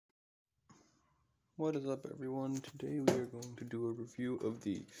What is up, everyone? Today we are going to do a review of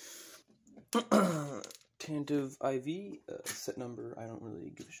the tantive IV set number. I don't really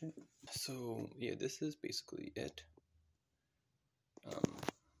give a shit. So yeah, this is basically it.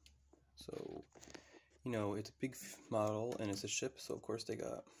 So you know, it's a big model and it's a ship, so of course they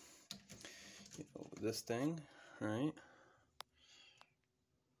got, you know, this thing, right?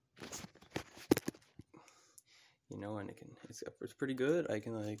 You know, and it's pretty good. I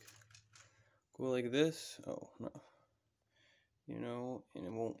can like go like this. Oh no, you know, and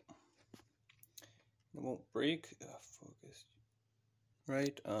it won't break. Focus.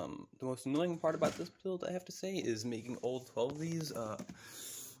 Right. The most annoying part about this build, I have to say, is making all 12 of these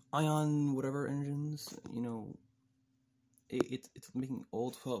ion whatever engines. You know, it's making all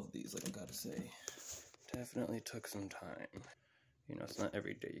 12 of these. Like, I gotta say, definitely took some time. You know, it's not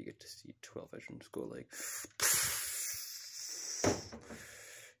every day you get to see 12 engines go like,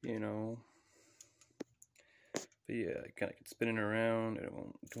 you know. But yeah, it kind of gets spinning around and it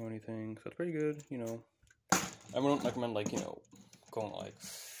won't do anything, so it's pretty good. You know, I wouldn't recommend, like, you know, going like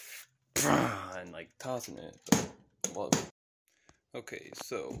and like tossing it, but well. Okay,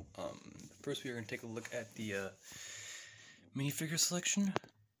 so first we are gonna take a look at the minifigure selection.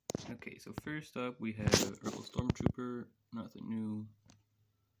 Okay, so first up we have Rebel Stormtrooper, nothing new.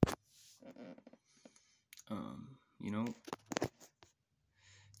 You know,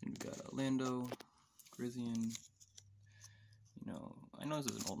 then we got Lando, Grizian. You know, I know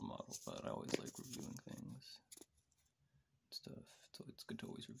this is an old model, but I always like reviewing things and stuff, so it's good to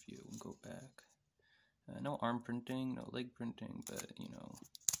always review and go back. No arm printing, no leg printing, but you know,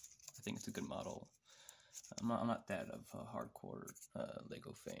 I think it's a good model. I'm not that of a hardcore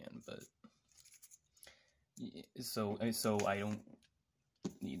Lego fan, but so I don't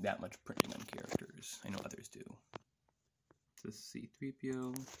need that much printing on characters. I know others do. This is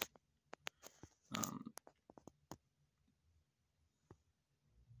C-3PO.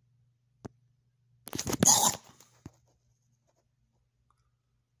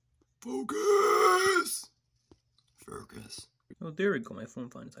 Focus. Oh, there we go. My phone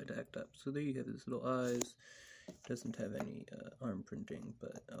finally decided to act up. So there you have his little eyes. Doesn't have any arm printing,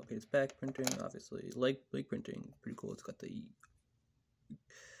 but okay, it's back printing, obviously. Leg printing, pretty cool. It's got the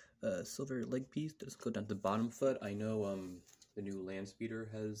silver leg piece. Does go down to the bottom foot. I know the new land speeder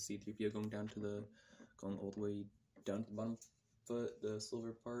has C-3PO going all the way down to the bottom foot, the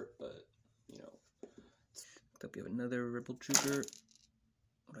silver part, but you know. Next up we have another Rebel Trooper.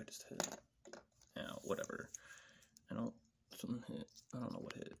 What did I just hit? Ow, whatever. Something hit. I don't know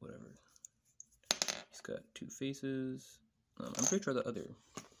what hit, whatever. He's got two faces. I'm pretty sure the other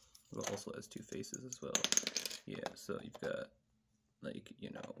also has two faces as well. Yeah, so you've got, like,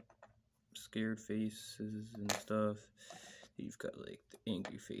 you know, scared faces and stuff. You've got, like, the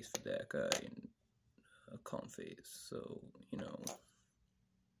angry face for that guy and a calm face. So, you know,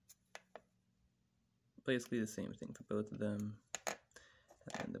 basically the same thing for both of them.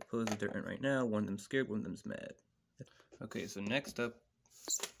 And the pose that they're in right now, one of them's scared, one of them's mad. Okay, so next up,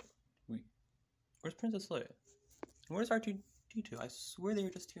 where's Princess Leia? Where's R2-D2? I swear they were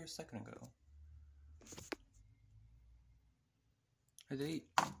just here a second ago. Are they?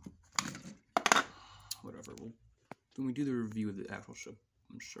 Whatever. When we do the review of the actual ship,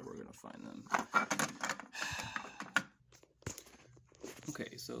 I'm sure we're gonna find them.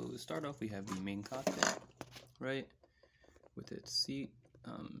 Okay, so to start off, we have the main cockpit, right, with its seat.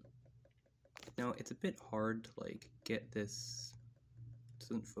 Now it's a bit hard to like get this. It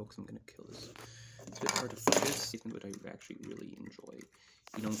doesn't focus. I'm gonna kill this. It's a bit hard to focus, but I actually really enjoy.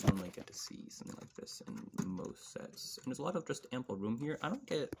 You don't normally get to see something like this in most sets, and there's a lot of just ample room here. I don't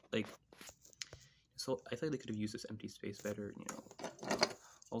get like. So I feel like they could have used this empty space better. You know.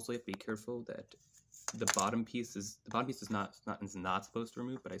 Also, you have to be careful that the bottom piece is not supposed to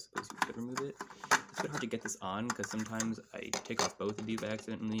remove, but I suppose you could remove it. It's a bit hard to get this on because sometimes I take off both of these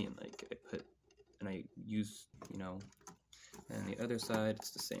accidentally and like I use, you know, and the other side it's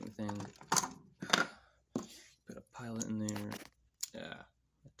the same thing. Put a pilot in there. Yeah,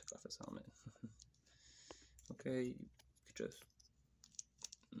 I took off his helmet. Okay, you could just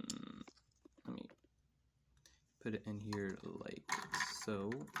let me put it in here like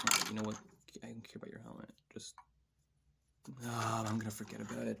so. Okay, you know what? I don't care about your helmet. Just I'm gonna forget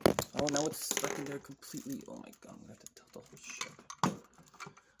about it. Oh, now it's stuck in there completely. Oh my god, I'm gonna have to tilt the whole ship.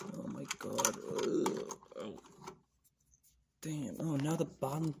 Oh my god. Ugh. Oh. Damn. Oh, now the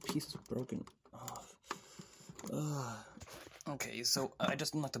bottom piece is broken off. Okay, so I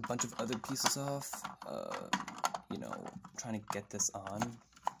just knocked a bunch of other pieces off. You know, trying to get this on.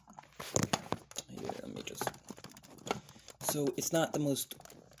 Here, let me just. So it's not the most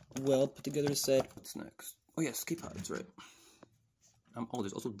well put together set. What's next? Oh yeah, escape pods, right? Oh,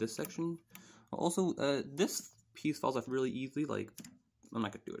 there's also this section. Also, this piece falls off really easily. Like, I'm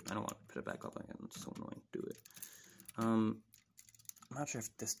not gonna do it. I don't want to put it back up again. It's so annoying to do it. I'm not sure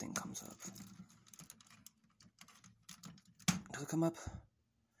if this thing comes up. Does it come up?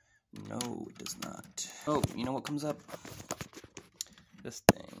 No, it does not. Oh, you know what comes up? This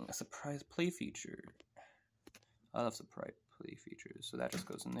thing, a surprise play feature. I love surprise play features, so that just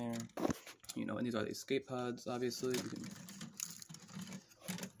goes in there. You know, and these are the escape pods, obviously.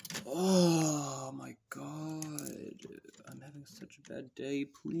 Oh my god, I'm having such a bad day.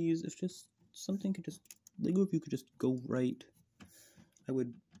 Please, if just something could just, Lego, if you could just go right, I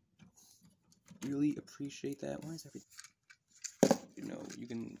would really appreciate that. Why is everything? You know, you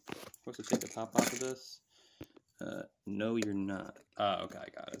can supposed to take the top off of this. No, you're not. Okay, I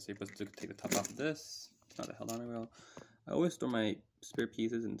got it. So you're supposed to take the top off of this. It's not the held on very well. I always store my spare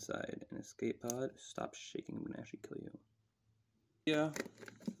pieces inside an escape pod. Stop shaking, I'm gonna actually kill you. Yeah.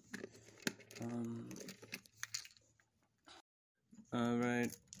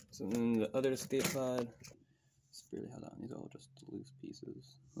 Alright. So then the other escape pod. It's barely held on. These are all just loose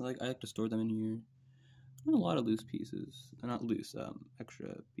pieces. I like to store them in here. A lot of loose pieces. They're not loose,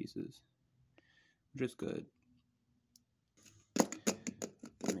 extra pieces. Which is good.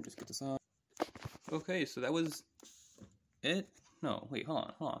 Let me just get this on. Okay, so that was it? No, wait,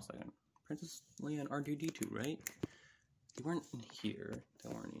 hold on a second. Princess Leia and R2-D2, right? They weren't in here. They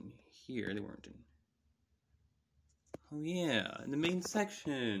weren't in here. They weren't in... Oh yeah, in the main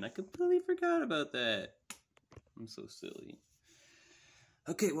section. I completely forgot about that. I'm so silly.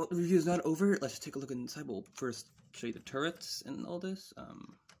 Okay, well, the review's not over. Let's take a look inside. We'll first show you the turrets and all this.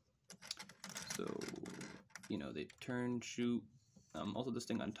 So, you know, they turn, shoot. Also this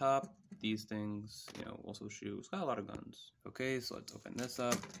thing on top. These things, you know, also shoot. It's got a lot of guns. Okay, so let's open this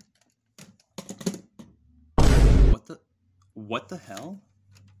up. What the hell?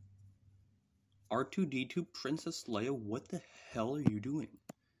 R2-D2, Princess Leia, what the hell are you doing?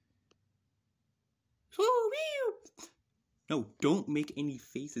 No, don't make any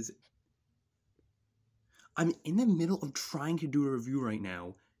faces. I'm in the middle of trying to do a review right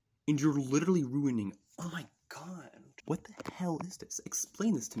now, and you're literally ruining. Oh my god. What the hell is this?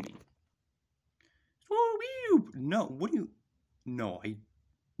 Explain this to me. No, what do you... No,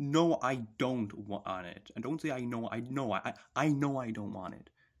 I don't want it. And don't say I know I know I don't want it.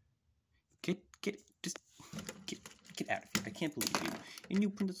 Get out of here. I can't believe you. And you,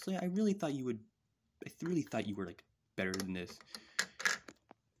 Princess Leia, I really thought you were like better than this.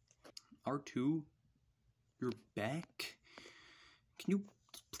 R2, you're back? Can you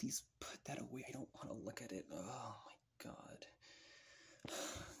please put that away? I don't want to look at it. Oh my god.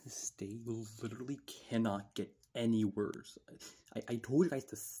 This day literally cannot get any worse. I told you guys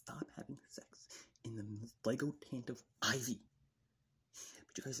to stop having sex in the Lego tantive Ivy.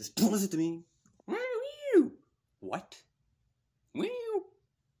 But you guys just don't listen to me. What?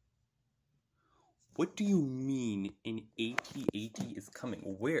 What do you mean an AT-AT is coming?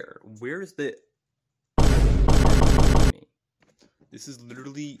 Where? Where is the... This is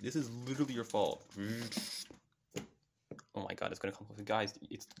literally your fault. Oh my god, it's gonna come close. Guys,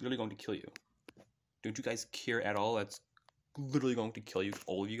 it's literally going to kill you. Don't you guys care at all? That's literally going to kill you,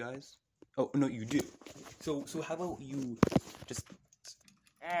 all of you guys. Oh, no, you do. So how about you just...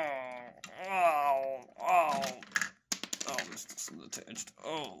 this is attached.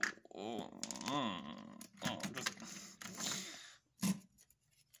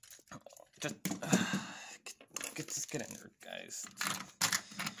 Just get in there, guys.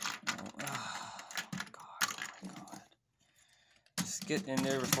 Oh my god. Just get in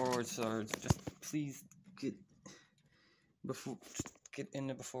there before it starts. Just please get in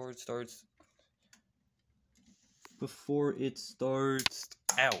there before it starts. Before it starts.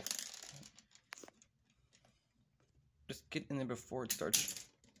 Ow. Just get in there before it starts.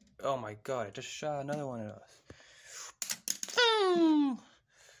 Oh my god, I just shot another one at us.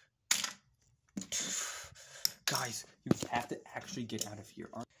 Guys, you have to actually get out of here.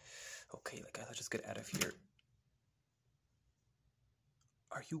 Okay, guys, let's just get out of here.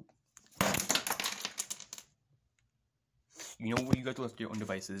 Are you... You know what, you got to left your own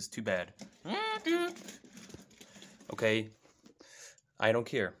devices. Too bad. Okay. I don't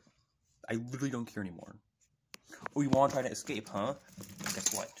care. I literally don't care anymore. Oh, you want to try to escape, huh?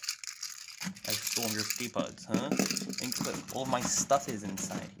 Guess what? I've stolen your escape pods, huh? And all my stuff is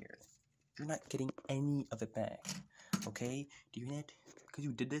inside here. You're not getting any of it back. Okay? Do you hear that? Because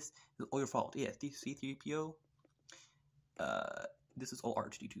you did this, it's all your fault. Yeah, C3PO. this is all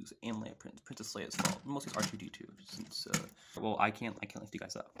R2D2s and Leia Princess Leia's fault. Mostly R2D2 since well, I can't lift you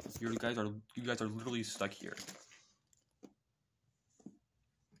guys up. You guys are literally stuck here.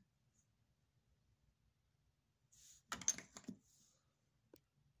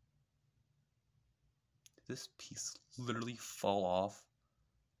 Did this piece literally fall off?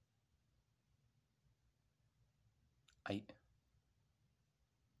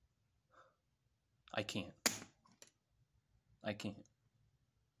 I can't. I can't.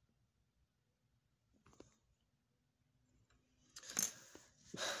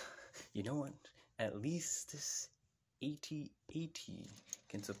 You know what? At least this AT-AT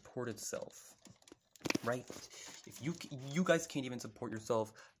can support itself, right? If you guys can't even support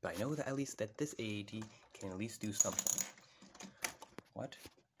yourself, but I know that at least that this AAT can at least do something. What?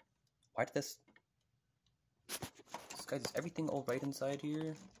 Why did this? Guys, is everything all right inside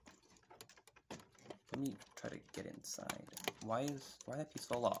here? Let me try to get inside. Why that piece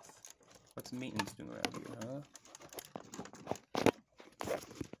fall off? What's maintenance doing around here, huh?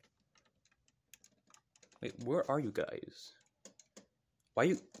 Wait, where are you guys? Why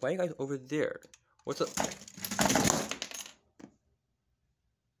are you guys over there? What's up?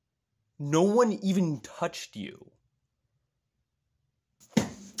 No one even touched you.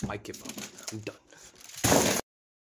 I give up. I'm done.